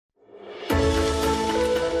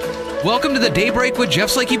Welcome to the Daybreak with Jeff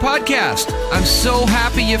Slakey podcast. I'm so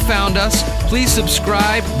happy you found us. Please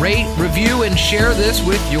subscribe, rate, review, and share this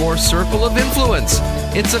with your circle of influence.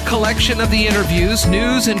 It's a collection of the interviews,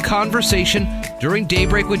 news, and conversation during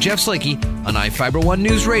Daybreak with Jeff Slakey on iFiber One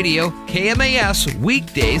News Radio, KMAS,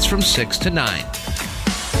 weekdays from 6 to 9.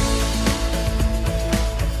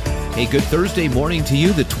 A good Thursday morning to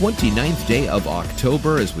you, the 29th day of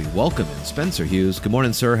October, as we welcome in Spencer Hughes. Good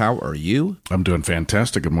morning, sir. How are you? I'm doing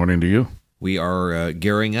fantastic. Good morning to you. We are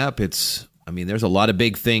gearing up. There's a lot of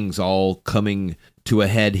big things all coming to a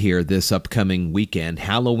head here this upcoming weekend.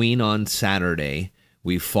 Halloween on Saturday.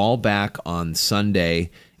 We fall back on Sunday,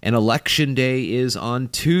 and Election Day is on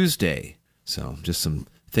Tuesday. So just some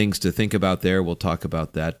things to think about there. We'll talk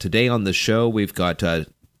about that. Today on the show, we've got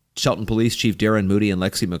Shelton Police Chief Darrin, Moody, and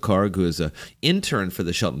Lexi McHargue, who is an intern for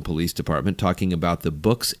the Shelton Police Department, talking about the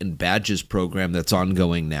Books and Badges program that's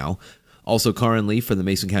ongoing now. Also, Karin Leaf from the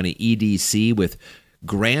Mason County EDC with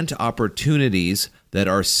grant opportunities that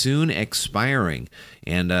are soon expiring.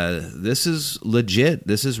 And this is legit.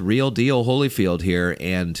 This is real deal Holyfield here.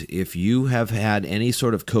 And if you have had any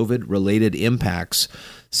sort of COVID-related impacts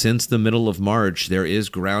since the middle of March, there is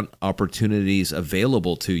grant opportunities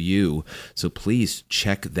available to you. So please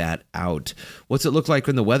check that out. What's it look like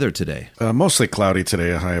in the weather today? Mostly cloudy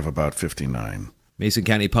today, a high of about 59. Mason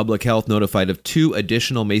County Public Health notified of 2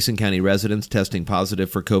 additional Mason County residents testing positive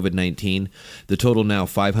for COVID-19. The total now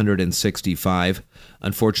 565.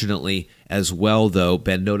 Unfortunately, as well, though,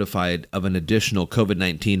 been notified of an additional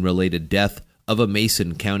COVID-19 related death of a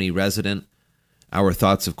Mason County resident. Our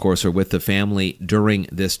thoughts, of course, are with the family during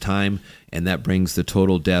this time, and that brings the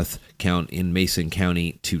total death count in Mason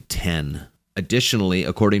County to 10. Additionally,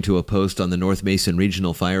 according to a post on the North Mason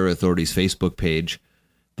Regional Fire Authority's Facebook page,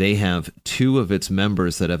 they have 2 of its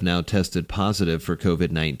members that have now tested positive for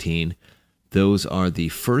COVID-19. Those are the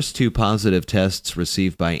first 2 positive tests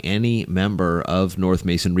received by any member of North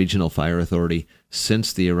Mason Regional Fire Authority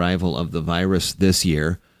since the arrival of the virus this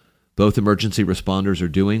year. Both emergency responders are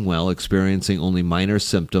doing well, experiencing only minor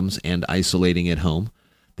symptoms and isolating at home.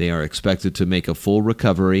 They are expected to make a full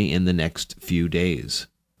recovery in the next few days.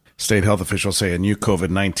 State health officials say a new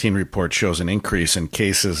COVID-19 report shows an increase in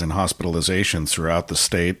cases and hospitalizations throughout the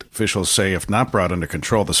state. Officials say if not brought under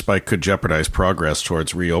control, the spike could jeopardize progress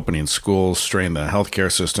towards reopening schools, strain the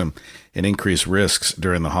healthcare system, and increase risks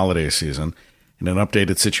during the holiday season. In an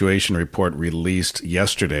updated situation report released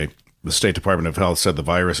yesterday, the State Department of Health said the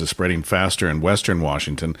virus is spreading faster in western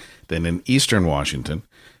Washington than in eastern Washington,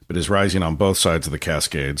 but is rising on both sides of the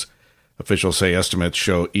Cascades. Officials say estimates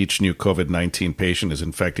show each new COVID-19 patient is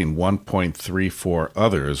infecting 1.34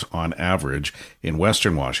 others on average in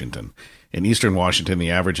western Washington. In eastern Washington,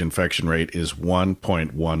 the average infection rate is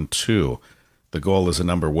 1.12. The goal is a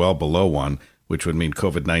number well below 1, which would mean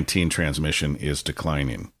COVID-19 transmission is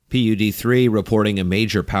declining. PUD3 reporting a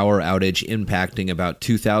major power outage impacting about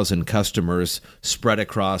 2,000 customers spread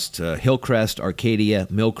across Hillcrest, Arcadia,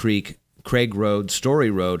 Mill Creek, Craig Road,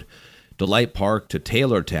 Story Road, Delight Park to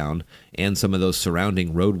Taylortown, and some of those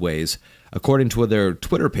surrounding roadways. According to their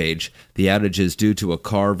Twitter page, the outage is due to a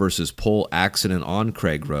car versus pole accident on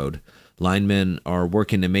Craig Road. Linemen are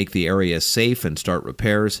working to make the area safe and start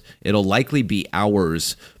repairs. It'll likely be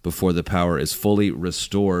hours before the power is fully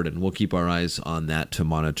restored, and we'll keep our eyes on that to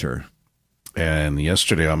monitor. And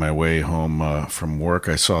yesterday on my way home from work,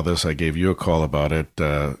 I saw this. I gave you a call about it.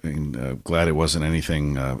 Glad it wasn't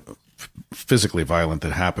anything physically violent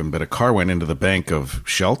that happened, but a car went into the bank of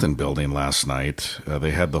Shelton building last night.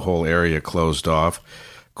 They had the whole area closed off.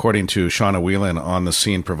 According to Shauna Whelan on the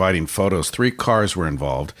scene providing photos, 3 cars were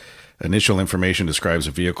involved. Initial information describes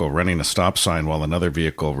a vehicle running a stop sign while another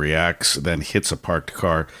vehicle reacts, then hits a parked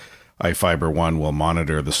car. iFiber One will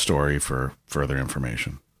monitor the story for further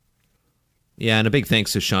information. Yeah, and a big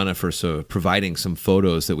thanks to Shauna for providing some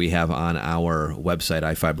photos that we have on our website,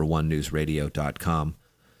 iFiber1newsradio.com.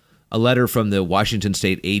 A letter from the Washington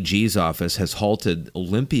State AG's office has halted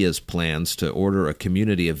Olympia's plans to order a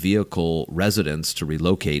community of vehicle residents to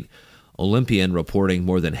relocate. Olympian reporting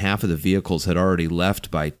more than half of the vehicles had already left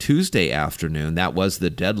by Tuesday afternoon. That was the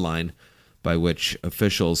deadline by which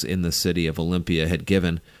officials in the city of Olympia had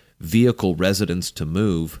given vehicle residents to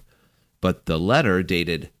move. But the letter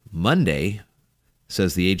dated Monday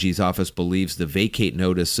says the AG's office believes the vacate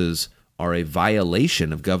notices are a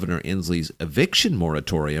violation of Governor Inslee's eviction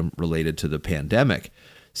moratorium related to the pandemic.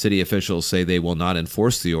 City officials say they will not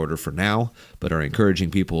enforce the order for now, but are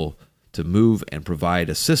encouraging people to move and provide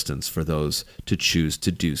assistance for those to choose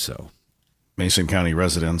to do so. Mason County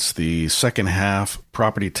residents, the second half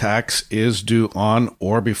property tax is due on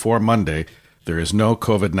or before Monday. There is no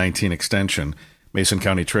COVID-19 extension. Mason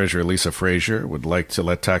County Treasurer Lisa Frazier would like to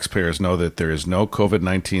let taxpayers know that there is no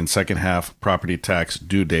COVID-19 second half property tax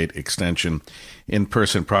due date extension.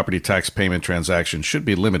 In-person property tax payment transactions should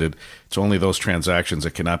be limited to only those transactions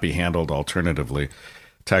that cannot be handled alternatively.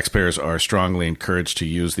 Taxpayers are strongly encouraged to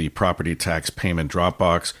use the property tax payment drop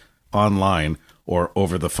box online or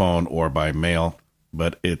over the phone or by mail,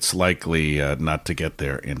 but it's likely not to get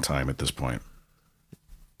there in time at this point.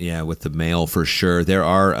 Yeah, with the mail for sure. There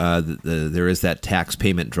is that tax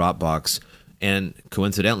payment drop box, and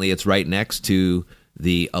coincidentally, it's right next to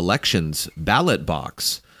the elections ballot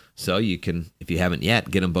box. So you can, if you haven't yet,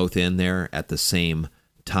 get them both in there at the same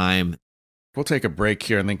time. We'll take a break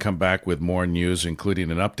here and then come back with more news, including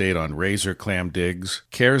an update on razor clam digs,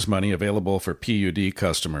 CARES money available for PUD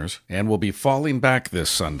customers, and we'll be falling back this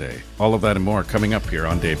Sunday. All of that and more coming up here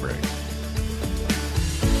on Daybreak.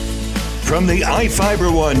 From the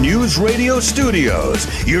iFiber One News Radio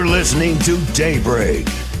studios, you're listening to Daybreak.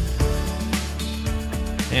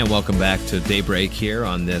 And welcome back to Daybreak here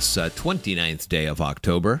on this 29th day of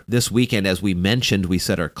October. This weekend, as we mentioned, we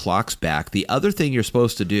set our clocks back. The other thing you're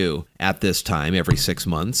supposed to do at this time every 6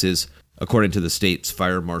 months is, according to the state's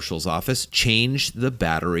fire marshal's office, change the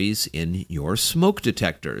batteries in your smoke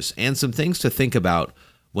detectors. And some things to think about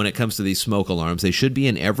when it comes to these smoke alarms. They should be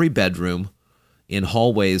in every bedroom, in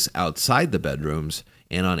hallways outside the bedrooms,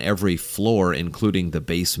 and on every floor, including the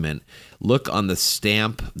basement. Look on the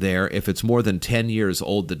stamp there. If it's more than 10 years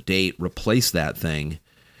old, the date, replace that thing.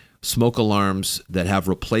 Smoke alarms that have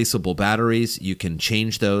replaceable batteries, you can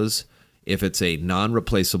change those. If it's a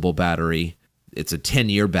non-replaceable battery, it's a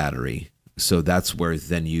 10-year battery. So that's where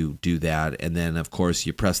then you do that. And then, of course,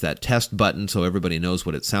 you press that test button so everybody knows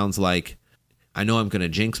what it sounds like. I know I'm going to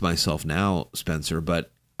jinx myself now, Spencer,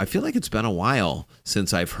 but I feel like it's been a while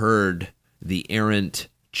since I've heard the errant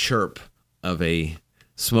chirp of a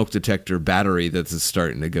smoke detector battery that's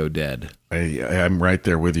starting to go dead. I'm right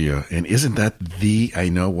there with you. And isn't that I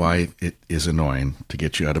know why it is annoying to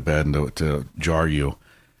get you out of bed and to jar you,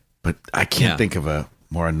 but I can't think of a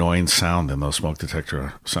more annoying sound than those smoke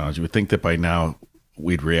detector sounds. You would think that by now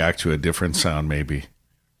we'd react to a different sound, maybe.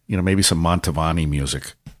 Maybe some Mantovani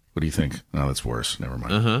music. What do you think? No, that's worse. Never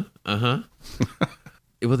mind.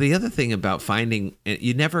 Well, the other thing about finding,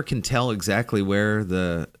 you never can tell exactly where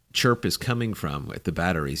the chirp is coming from with the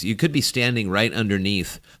batteries. You could be standing right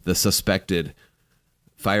underneath the suspected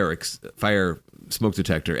fire smoke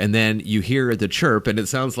detector, and then you hear the chirp, and it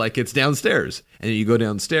sounds like it's downstairs. And then you go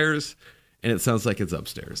downstairs, and it sounds like it's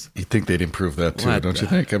upstairs. You'd think they'd improve that too, don't you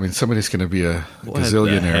think? I mean, somebody's going to be a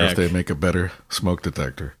gazillionaire if they make a better smoke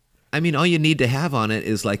detector. I mean, all you need to have on it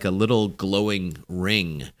is like a little glowing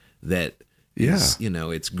ring that is,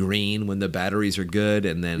 it's green when the batteries are good,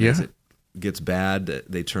 and then as it gets bad,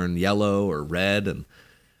 they turn yellow or red. And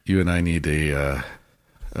you and I need a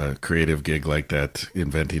creative gig like that,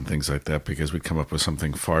 inventing things like that, because we'd come up with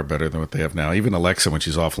something far better than what they have now. Even Alexa, when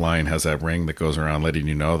she's offline, has that ring that goes around letting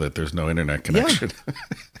you know that there's no internet connection.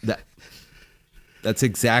 Yeah. That's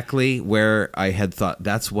exactly where I had thought.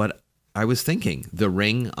 That's what I was thinking. The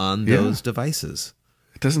ring on those devices.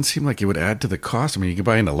 It doesn't seem like it would add to the cost. I mean, you can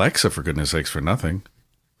buy an Alexa, for goodness sakes, for nothing.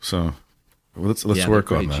 So let's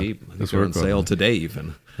work on that. Cheap. Let's work on sale today,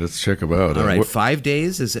 even. Let's check them out. All right, 5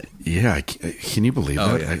 days is it? Yeah, can you believe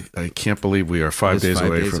that? Yeah. I can't believe we are 5 days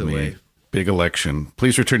away from the big election.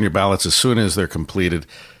 Please return your ballots as soon as they're completed.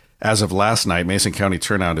 As of last night, Mason County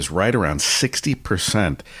turnout is right around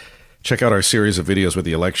 60%. Check out our series of videos with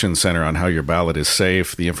the Election Center on how your ballot is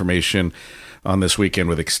safe. The information on this weekend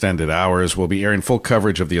with extended hours. We'll be airing full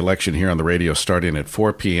coverage of the election here on the radio starting at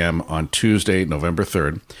 4 p.m. on Tuesday, November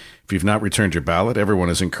 3rd. If you've not returned your ballot, everyone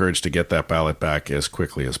is encouraged to get that ballot back as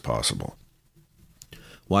quickly as possible.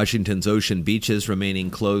 Washington's ocean beaches remaining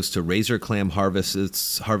closed to razor clam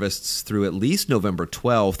harvests through at least November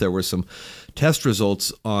 12th. There were some test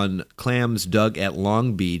results on clams dug at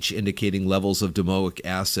Long Beach indicating levels of domoic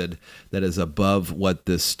acid that is above what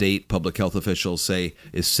the state public health officials say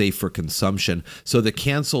is safe for consumption. So the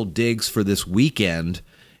canceled digs for this weekend,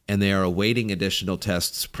 and they are awaiting additional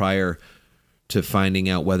tests prior to finding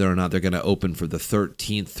out whether or not they're going to open for the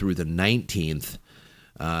 13th through the 19th.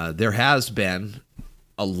 There has been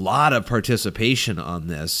a lot of participation on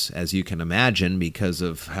this, as you can imagine, because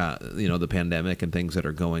of how, the pandemic and things that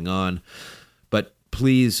are going on. But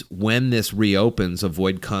please, when this reopens,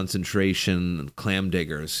 avoid concentration clam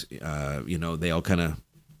diggers. They all kind of,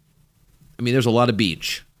 there's a lot of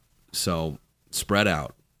beach, so spread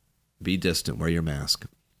out, be distant, wear your mask.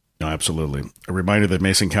 No, absolutely. A reminder that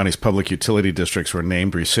Mason County's public utility districts were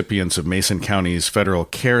named recipients of Mason County's federal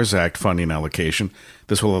CARES Act funding allocation.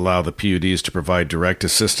 This will allow the PUDs to provide direct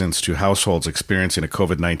assistance to households experiencing a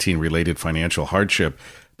COVID-19 related financial hardship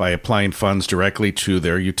by applying funds directly to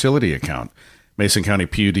their utility account. Mason County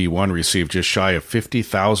PUD 1 received just shy of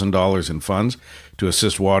 $50,000 in funds to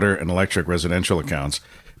assist water and electric residential accounts.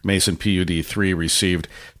 Mason PUD 3 received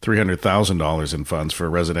 $300,000 in funds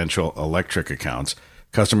for residential electric accounts.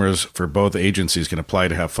 Customers for both agencies can apply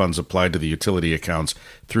to have funds applied to the utility accounts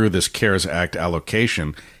through this CARES Act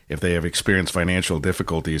allocation if they have experienced financial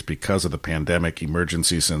difficulties because of the pandemic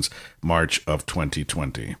emergency since March of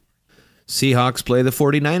 2020. Seahawks play the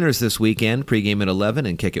 49ers this weekend, pregame at 11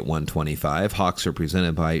 and kick at 1:25. Hawks are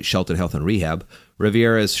presented by Shelton Health and Rehab,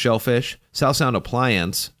 Riviera's Shellfish, South Sound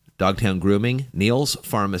Appliance, Dogtown Grooming, Neal's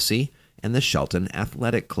Pharmacy, and the Shelton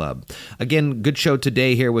Athletic Club. Again, good show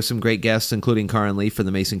today here with some great guests, including Karin Leaf for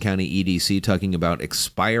the Mason County EDC, talking about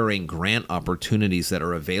expiring grant opportunities that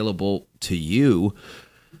are available to you.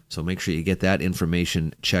 So make sure you get that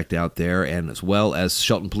information checked out there, and as well as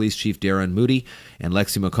Shelton Police Chief Darrin Moody and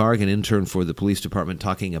Lexi McHargue, an intern for the police department,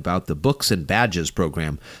 talking about the Books and Badges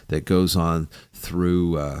program that goes on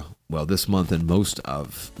through, this month and most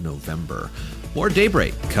of November. More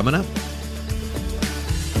Daybreak coming up.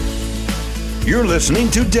 You're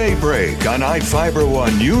listening to Daybreak on iFiber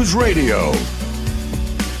One News Radio.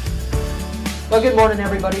 Well, good morning,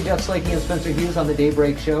 everybody. Jeff Slakey and Spencer Hughes on the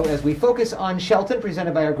Daybreak Show as we focus on Shelton,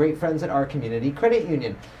 presented by our great friends at our community credit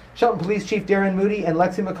union. Shelton Police Chief Darrin Moody and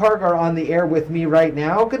Lexi McHargue are on the air with me right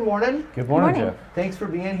now. Good morning. Good morning, Jeff. Thanks for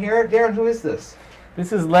being here. Darrin, who is this?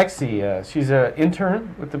 This is Lexi. She's an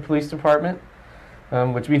intern with the police department,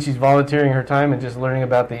 which means she's volunteering her time and just learning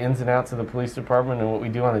about the ins and outs of the police department and what we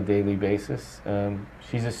do on a daily basis.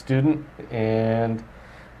 She's a student, and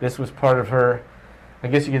this was part of her, I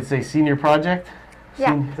guess you could say, senior project.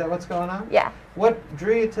 Yeah. Is that what's going on? Yeah. What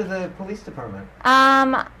drew you to the police department?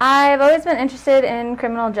 I've always been interested in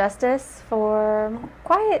criminal justice for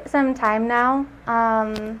quite some time now.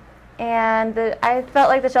 And I felt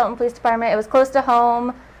like the Shelton Police Department, it was close to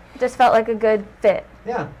home, just felt like a good fit.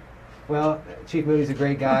 Yeah. Well, Chief Moody's a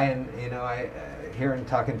great guy, and I hearing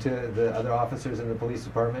talking to the other officers in the police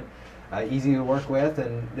department, easy to work with,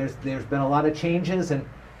 and there's been a lot of changes, and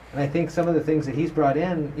I think some of the things that he's brought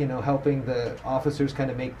in, helping the officers kind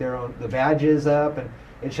of make the badges up, and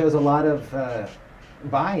it shows a lot of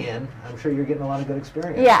buy-in. I'm sure you're getting a lot of good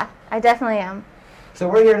experience. Yeah, I definitely am. So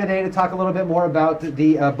we're here today to talk a little bit more about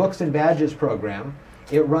the Books and Badges program.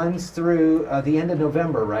 It runs through the end of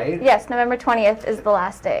November, right? Yes, November 20th is the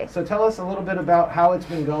last day. So tell us a little bit about how it's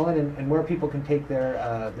been going and where people can take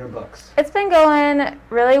their books. It's been going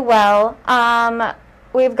really well.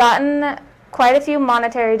 We've gotten quite a few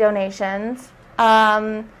monetary donations.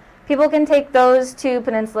 People can take those to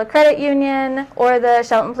Peninsula Credit Union or the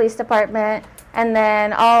Shelton Police Department, and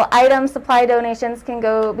then all item supply donations can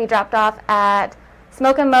be dropped off at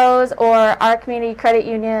Smoke and Mo's or our community credit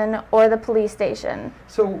union or the police station.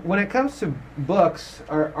 So when it comes to books,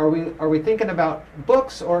 are we thinking about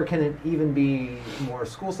books, or can it even be more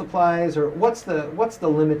school supplies, or what's the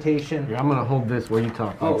limitation? Here, I'm going to hold this while you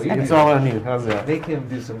talk. Oh, it's all on you. How's that? Make him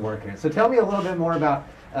do some work here. So tell me a little bit more about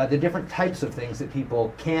the different types of things that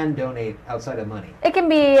people can donate outside of money. It can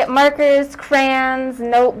be markers, crayons,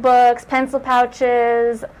 notebooks, pencil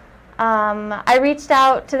pouches. I reached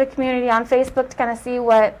out to the community on Facebook to kind of see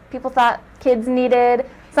what people thought kids needed.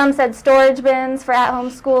 Some said storage bins for at-home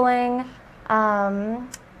schooling,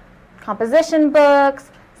 composition books.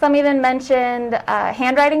 Some even mentioned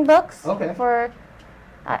handwriting books for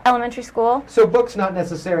elementary school. So books, not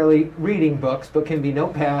necessarily reading books, but can be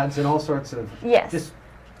notepads and all sorts of just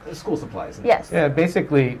school supplies. Yes. Yeah,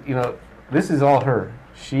 basically, this is all her.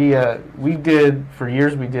 We did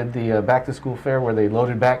the back to school fair where they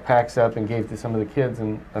loaded backpacks up and gave to some of the kids,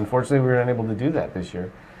 and unfortunately we were unable to do that this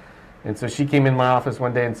year. And so she came in my office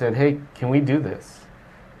one day and said, "Hey, can we do this?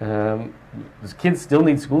 These kids still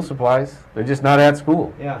need school supplies. They're just not at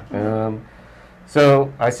school." Yeah.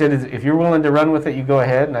 So I said, "If you're willing to run with it, you go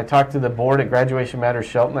ahead." And I talked to the board at Graduation Matters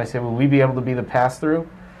Shelton. I said, "Will we be able to be the pass-through?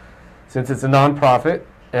 Since it's a nonprofit,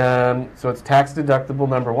 so it's tax deductible,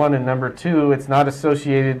 number one, and number two, it's not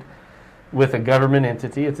associated with a government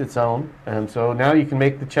entity, it's its own. So now you can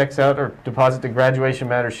make the checks out or deposit to Graduation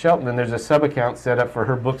Matters Shelton, and there's a sub-account set up for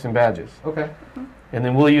her books and badges. Okay. And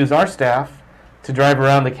then we'll use our staff to drive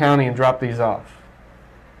around the county and drop these off.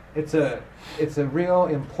 It's a real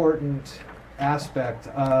important aspect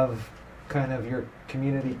of kind of your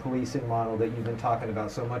community policing model that you've been talking about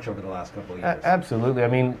so much over the last couple of years. Absolutely. I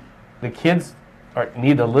mean, the kids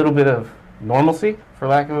need a little bit of normalcy, for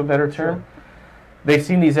lack of a better term. They've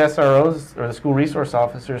seen these SROs, or the school resource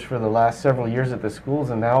officers, for the last several years at the schools,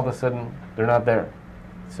 and now all of a sudden they're not there.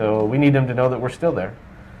 So we need them to know that we're still there.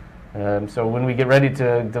 So when we get ready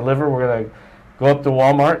to deliver, we're going to go up to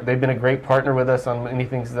Walmart. They've been a great partner with us on many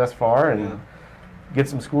things thus far, and get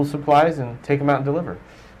some school supplies and take them out and deliver.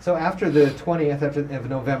 So after the 20th of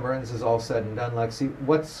November, and this is all said and done, Lexi,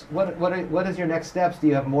 what is your next steps? Do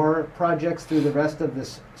you have more projects through the rest of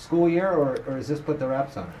this school year, or is this put the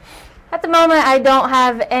wraps on it? At the moment, I don't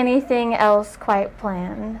have anything else quite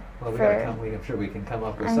planned. Well, I'm sure we can come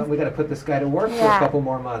up with something. We got to put this guy to work for a couple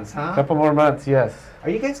more months, huh? A couple more months, yes. Are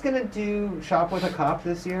you guys going to do Shop with a Cop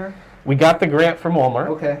this year? We got the grant from Walmart.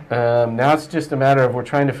 Okay. Now it's just a matter of we're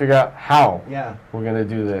trying to figure out how we're going to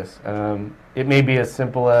do this. It may be as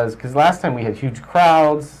simple as, because last time we had huge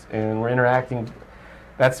crowds and we're interacting,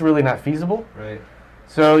 that's really not feasible. Right.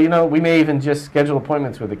 So, we may even just schedule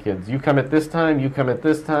appointments with the kids. You come at this time, you come at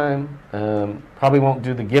this time. Probably won't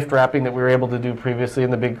do the gift wrapping that we were able to do previously in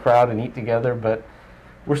the big crowd and eat together, but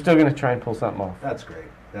we're still going to try and pull something off. That's great.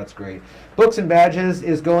 That's great. Books and Badges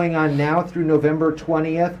is going on now through November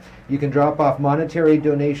 20th. You can drop off monetary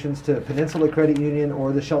donations to Peninsula Credit Union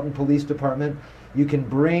or the Shelton Police Department. You can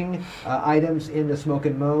bring items into Smoke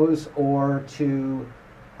and Moe's or to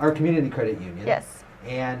our community credit union. Yes.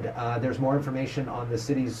 And there's more information on the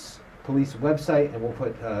city's police website, and we'll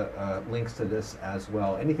put links to this as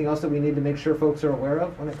well. Anything else that we need to make sure folks are aware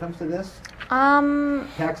of when it comes to this?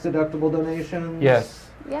 Tax deductible donations? Yes.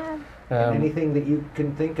 Yeah. And anything that you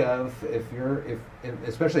can think of,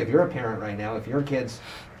 especially if you're a parent right now, if your kids,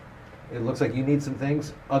 it looks like you need some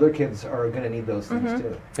things, other kids are going to need those things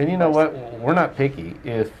too. And you know what? We're not picky.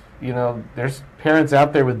 If there's parents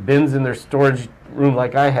out there with bins in their storage room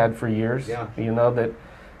like I had for years. Yeah. That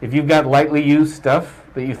if you've got lightly used stuff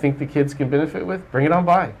that you think the kids can benefit with, bring it on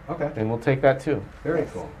by. Okay. And we'll take that too. Very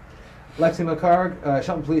cool. Lexi McHargue,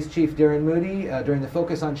 Shelton Police Chief Darrin Moody, during the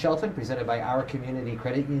Focus on Shelton, presented by our Community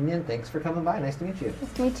Credit Union. Thanks for coming by. Nice to meet you.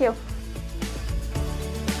 Nice to meet you.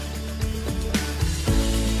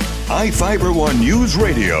 iFiber One News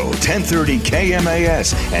Radio, 1030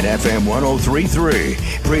 KMAS and FM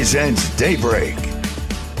 103.3 presents Daybreak.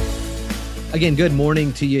 Again, good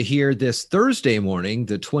morning to you here this Thursday morning,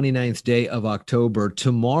 the 29th day of October.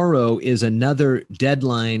 Tomorrow is another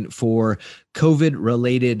deadline for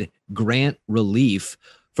COVID-related grant relief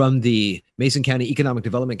from the Mason County Economic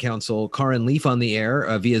Development Council. Karin Leaf on the air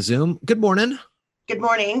via Zoom. Good morning. Good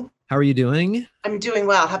morning. How are you doing? I'm doing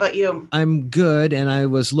well. How about you? I'm good. And I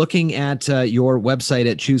was looking at your website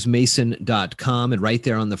at choosemason.com, and right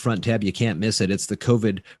there on the front tab, you can't miss it. It's the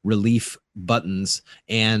COVID relief buttons.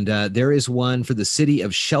 And there is one for the city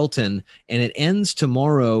of Shelton, and it ends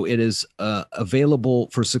tomorrow. It is available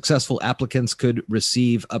for successful applicants could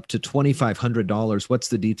receive up to $2,500. What's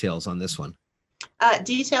the details on this one?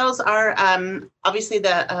 Details are obviously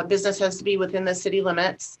the business has to be within the city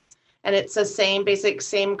limits. And it's the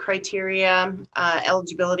same criteria,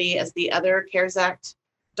 eligibility as the other CARES Act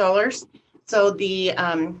dollars. So the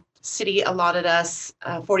city allotted us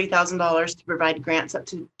 $40,000 to provide grants up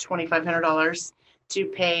to $2,500 to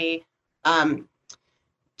pay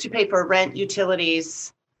for rent,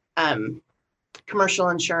 utilities, commercial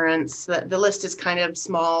insurance. The list is kind of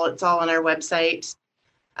small. It's all on our website.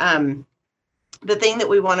 The thing that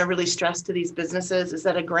we want to really stress to these businesses is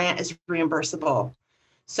that a grant is reimbursable.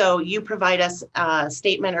 So you provide us a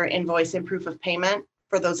statement or invoice and proof of payment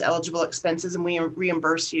for those eligible expenses, and we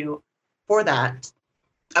reimburse you for that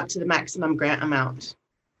up to the maximum grant amount.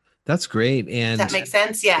 That's great. And does that make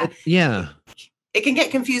sense? Yeah. Yeah. It can get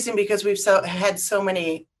confusing because we've had so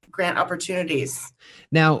many grant opportunities.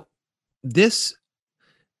 Now,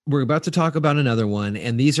 we're about to talk about another one,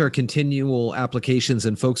 and these are continual applications,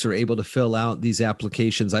 and folks are able to fill out these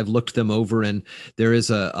applications. I've looked them over, and there is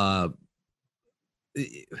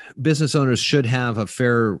business owners should have a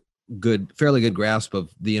fairly good grasp of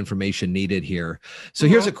the information needed here. So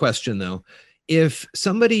here's a question though. If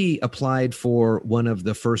somebody applied for one of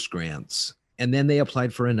the first grants and then they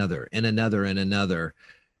applied for another and another and another,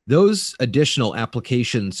 those additional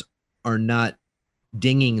applications are not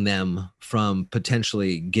dinging them from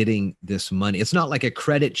potentially getting this money. It's not like a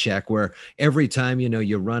credit check where every time,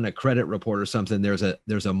 you run a credit report or something, there's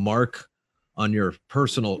a mark on your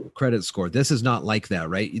personal credit score. This is not like that,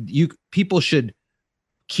 right? People should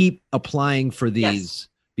keep applying for these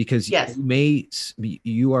because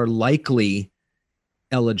you are likely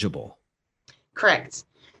eligible. Correct.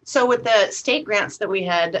 So with the state grants that we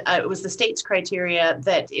had, it was the state's criteria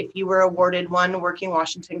that if you were awarded one Working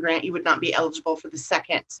Washington grant, you would not be eligible for the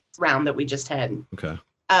second round that we just had. Okay.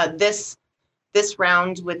 This this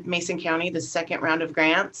round with Mason County, the second round of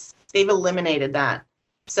grants, they've eliminated that.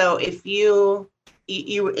 So if you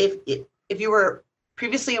were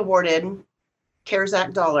previously awarded CARES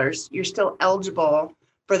Act dollars, you're still eligible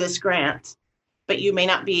for this grant, but you may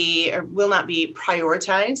not be or will not be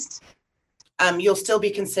prioritized. You'll still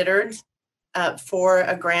be considered for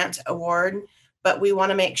a grant award, but we want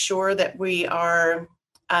to make sure that we are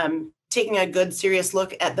taking a good, serious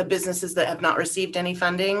look at the businesses that have not received any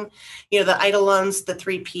funding. You know, the EIDL loans, the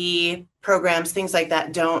 3P programs, things like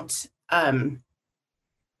that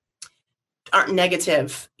aren't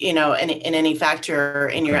negative, you know, in any factor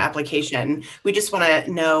in your application. We just want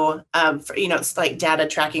to know, it's like data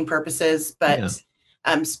tracking purposes, but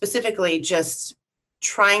specifically just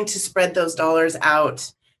trying to spread those dollars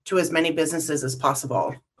out to as many businesses as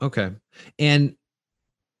possible. Okay. And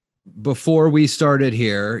before we started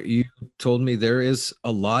here, you told me there is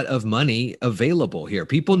a lot of money available here.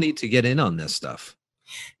 People need to get in on this stuff.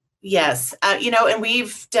 Yes. And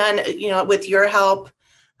we've done, with your help,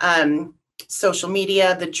 social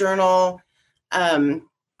media, the journal,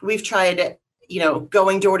 we've tried,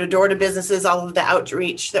 going door to door to businesses, all of the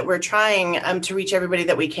outreach that we're trying to reach everybody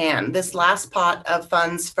that we can. This last pot of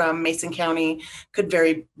funds from Mason County could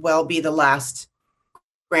very well be the last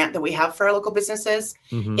grant that we have for our local businesses.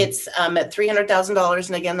 Mm-hmm. It's at $300,000.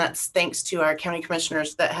 And again, that's thanks to our county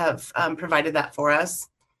commissioners that have provided that for us.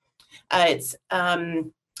 It's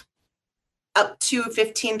up to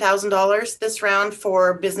 $15,000 this round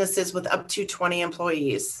for businesses with up to 20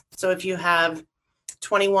 employees. So if you have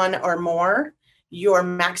 21 or more, your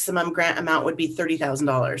maximum grant amount would be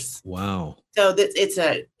 $30,000. Wow. So it's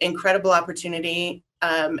an incredible opportunity,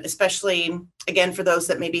 especially, again, for those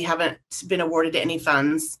that maybe haven't been awarded any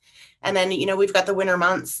funds. And then, we've got the winter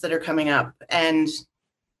months that are coming up, and,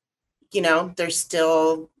 there's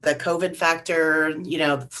still the COVID factor,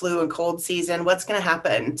 the flu and cold season. What's going to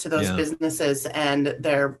happen to those businesses and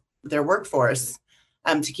their workforce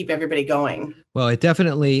to keep everybody going? Well, it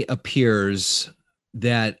definitely appears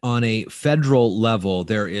that on a federal level,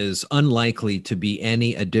 there is unlikely to be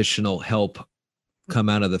any additional help come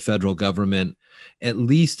out of the federal government, at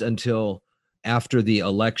least until after the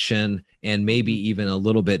election, and maybe even a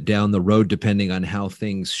little bit down the road, depending on how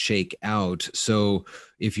things shake out. So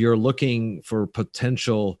if you're looking for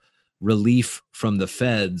potential relief from the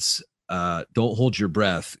feds, don't hold your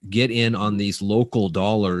breath. Get in on these local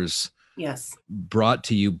dollars. Yes. Brought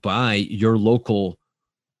to you by your local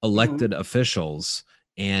elected officials.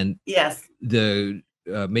 And yes, the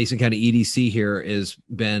Mason County EDC here has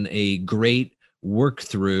been a great work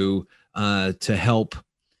through to help.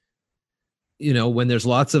 When there's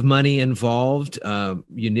lots of money involved,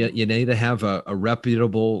 you need to have a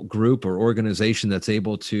reputable group or organization that's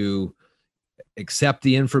able to accept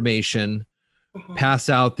the information, pass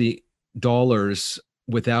out the dollars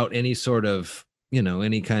without any sort of,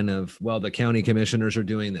 any kind of, the county commissioners are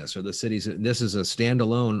doing this or the cities. This is a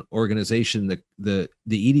standalone organization. The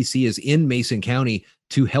EDC is in Mason County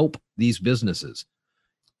to help these businesses.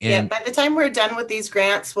 And by the time we're done with these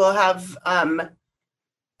grants, we'll have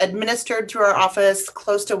administered through our office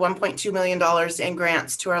close to $1.2 million in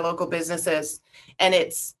grants to our local businesses. And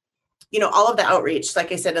it's, all of the outreach,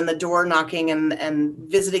 like I said, and the door knocking and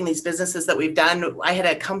visiting these businesses that we've done. I had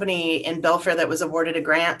a company in Belfair that was awarded a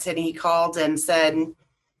grant, and he called and said,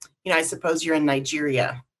 I suppose you're in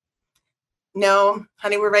Nigeria. No,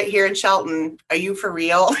 honey, we're right here in Shelton. Are you for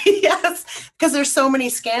real? Yes, because there's so many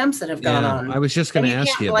scams that have gone on. I was just going to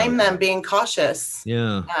ask you. You can't blame them being cautious.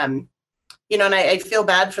 Yeah. And I feel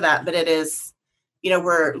bad for that, but it is,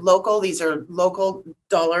 we're local. These are local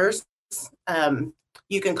dollars.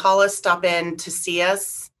 You can call us, stop in to see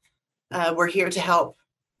us. We're here to help.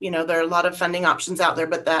 There are a lot of funding options out there,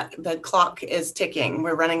 but the clock is ticking.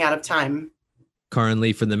 We're running out of time. Karin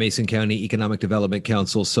Leaf from the Mason County Economic Development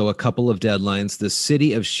Council. So a couple of deadlines. The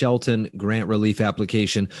City of Shelton grant relief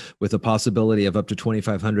application with a possibility of up to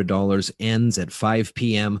 $2,500 ends at 5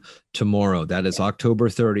 p.m. tomorrow. That is October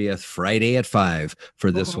 30th, Friday at 5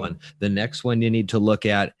 for this one. The next one you need to look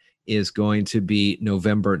at is going to be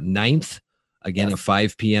November 9th. Again, a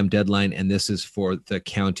 5 p.m. deadline, and this is for the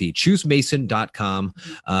county. ChooseMason.com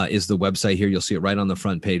is the website here. You'll see it right on the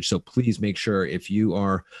front page. So please make sure if you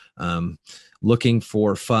are looking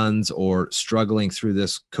for funds or struggling through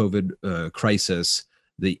this COVID crisis,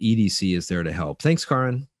 the EDC is there to help. Thanks,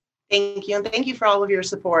 Karin. Thank you. And thank you for all of your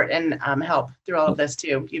support and help through all of this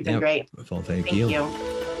too. You've been great. Well, thank you.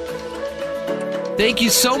 Thank you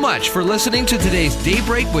so much for listening to today's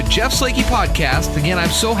Daybreak with Jeff Slakey podcast. Again, I'm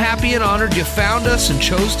so happy and honored you found us and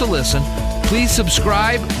chose to listen. Please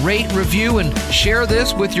subscribe, rate, review, and share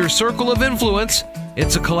this with your circle of influence.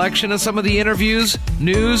 It's a collection of some of the interviews,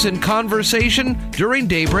 news, and conversation during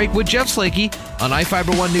Daybreak with Jeff Slakey on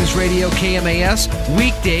iFiber One News Radio KMAS,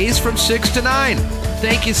 weekdays from 6 to 9.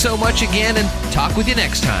 Thank you so much again, and talk with you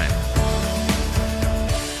next time.